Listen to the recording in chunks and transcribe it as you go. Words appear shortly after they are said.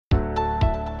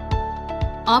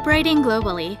Operating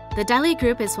globally, the Deli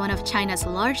Group is one of China's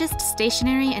largest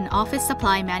stationery and office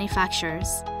supply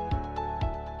manufacturers.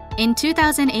 In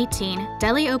 2018,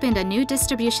 Deli opened a new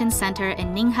distribution center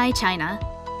in Ninghai, China.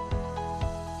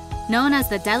 Known as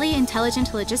the Deli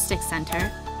Intelligent Logistics Center,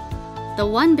 the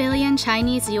 1 billion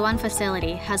Chinese yuan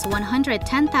facility has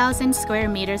 110,000 square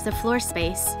meters of floor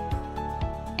space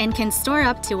and can store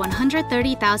up to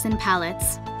 130,000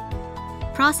 pallets,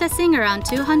 processing around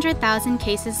 200,000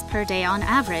 cases per day on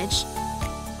average.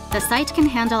 The site can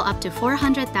handle up to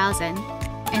 400,000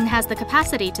 and has the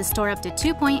capacity to store up to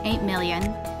 2.8 million.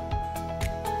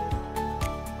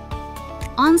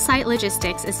 On-site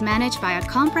logistics is managed by a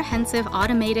comprehensive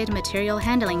automated material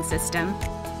handling system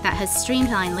that has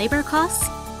streamlined labor costs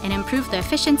and improved the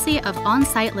efficiency of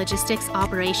on-site logistics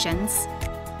operations.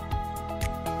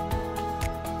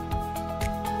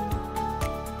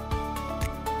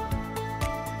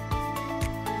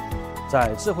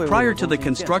 Prior to the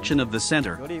construction of the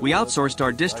center, we outsourced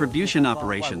our distribution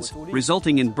operations,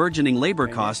 resulting in burgeoning labor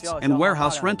costs and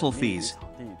warehouse rental fees.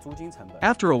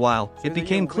 After a while, it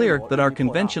became clear that our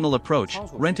conventional approach,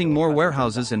 renting more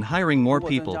warehouses and hiring more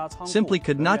people, simply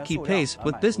could not keep pace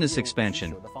with business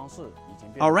expansion.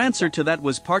 Our answer to that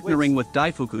was partnering with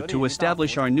Daifuku to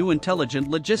establish our new intelligent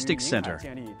logistics center.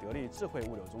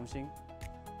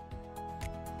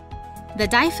 The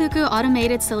Daifuku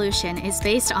automated solution is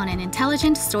based on an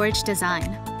intelligent storage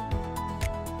design.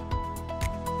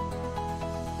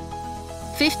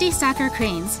 50 stacker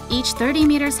cranes, each 30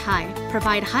 meters high,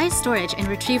 provide high storage and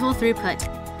retrieval throughput,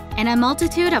 and a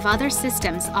multitude of other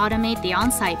systems automate the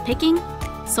on-site picking,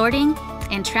 sorting,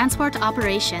 and transport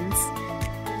operations.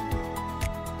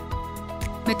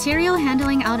 Material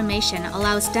handling automation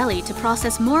allows Deli to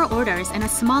process more orders in a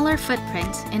smaller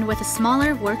footprint and with a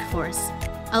smaller workforce,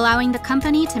 allowing the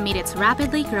company to meet its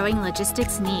rapidly growing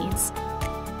logistics needs.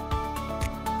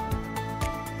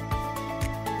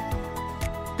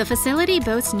 The facility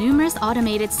boasts numerous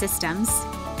automated systems,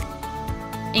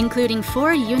 including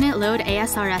 4 unit load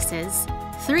ASRSs,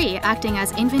 3 acting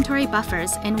as inventory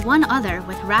buffers and 1 other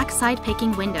with rack side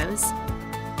picking windows,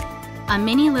 a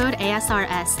mini load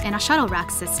ASRS and a shuttle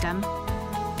rack system.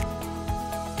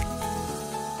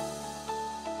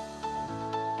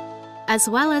 As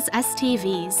well as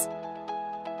STVs,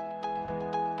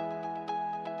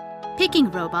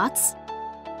 picking robots,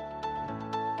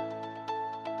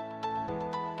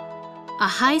 a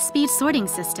high-speed sorting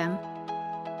system,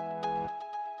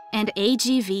 and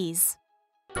AGVs.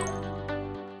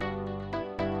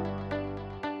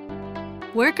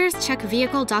 Workers check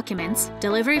vehicle documents,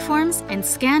 delivery forms, and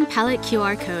scan pallet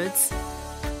QR codes.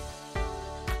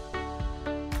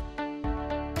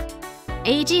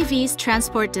 AGVs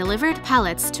transport delivered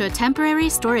pallets to a temporary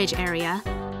storage area.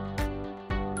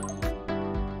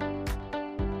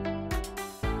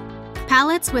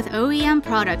 Pallets with OEM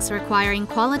products requiring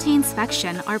quality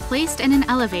inspection are placed in an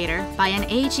elevator by an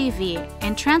AGV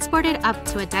and transported up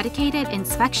to a dedicated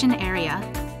inspection area.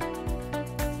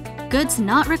 Goods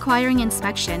not requiring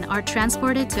inspection are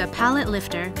transported to a pallet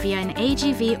lifter via an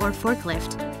AGV or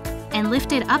forklift and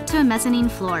lifted up to a mezzanine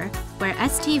floor, where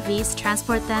STVs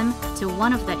transport them to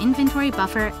one of the inventory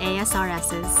buffer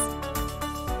ASRSs.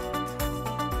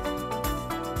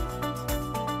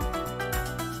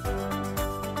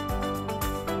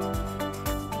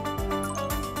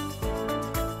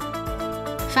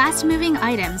 Fast-moving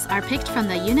items are picked from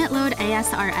the unit load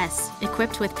ASRS,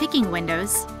 equipped with picking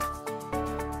windows.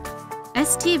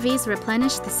 STVs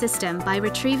replenish the system by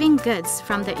retrieving goods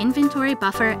from the inventory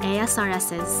buffer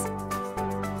ASRSs.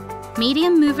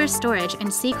 Medium mover storage and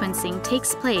sequencing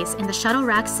takes place in the shuttle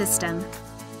rack system.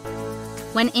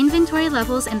 When inventory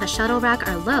levels in the shuttle rack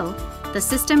are low, the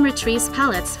system retrieves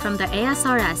pallets from the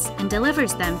ASRS and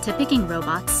delivers them to picking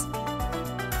robots.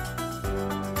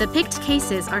 The picked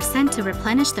cases are sent to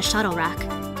replenish the shuttle rack.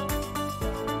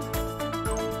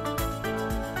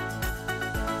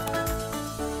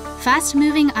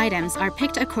 Fast-moving items are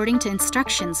picked according to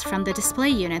instructions from the display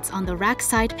units on the rack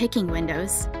side picking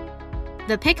windows.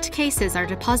 The picked cases are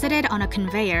deposited on a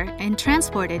conveyor and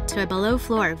transported to a below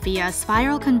floor via a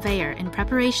spiral conveyor in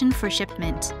preparation for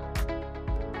shipment.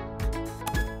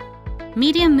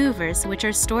 Medium movers, which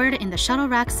are stored in the shuttle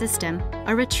rack system,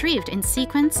 are retrieved in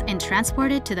sequence and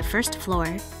transported to the first floor.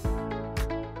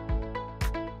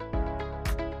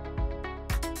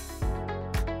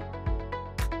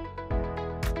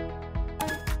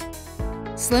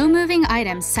 Slow-moving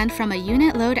items sent from a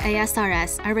unit load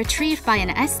ASRS are retrieved by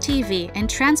an STV and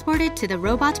transported to the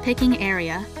robot picking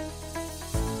area.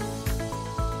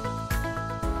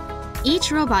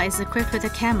 Each robot is equipped with a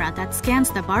camera that scans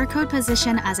the barcode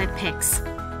position as it picks.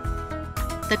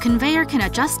 the conveyor can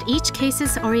adjust each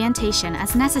case's orientation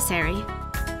as necessary.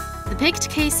 The picked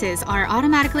cases are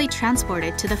automatically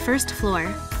transported to the first floor.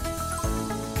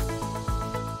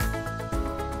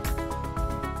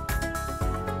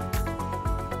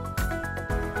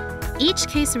 Each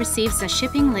case receives a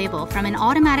shipping label from an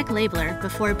automatic labeler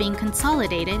before being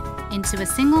consolidated into a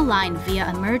single line via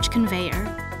a merge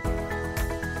conveyor.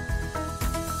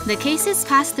 The cases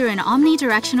pass through an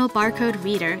omnidirectional barcode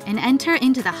reader and enter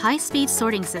into the high-speed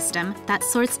sorting system that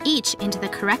sorts each into the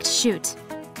correct chute.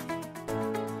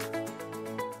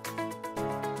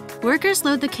 Workers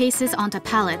load the cases onto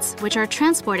pallets, which are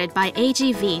transported by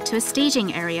AGV to a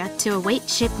staging area to await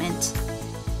shipment.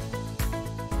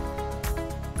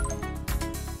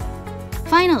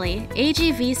 Finally,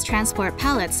 AGVs transport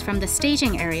pallets from the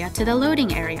staging area to the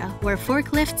loading area, where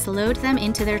forklifts load them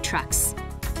into their trucks.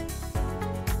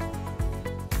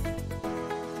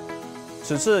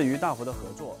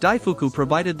 Daifuku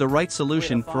provided the right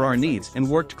solution for our needs and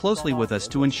worked closely with us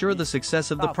to ensure the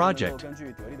success of the project.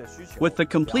 With the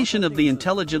completion of the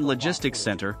Intelligent Logistics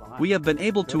Center, we have been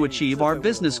able to achieve our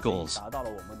business goals.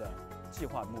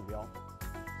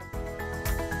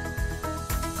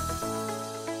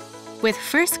 With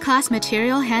first-class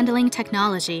material handling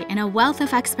technology and a wealth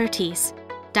of expertise,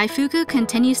 Daifuku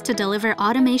continues to deliver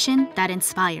automation that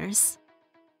inspires.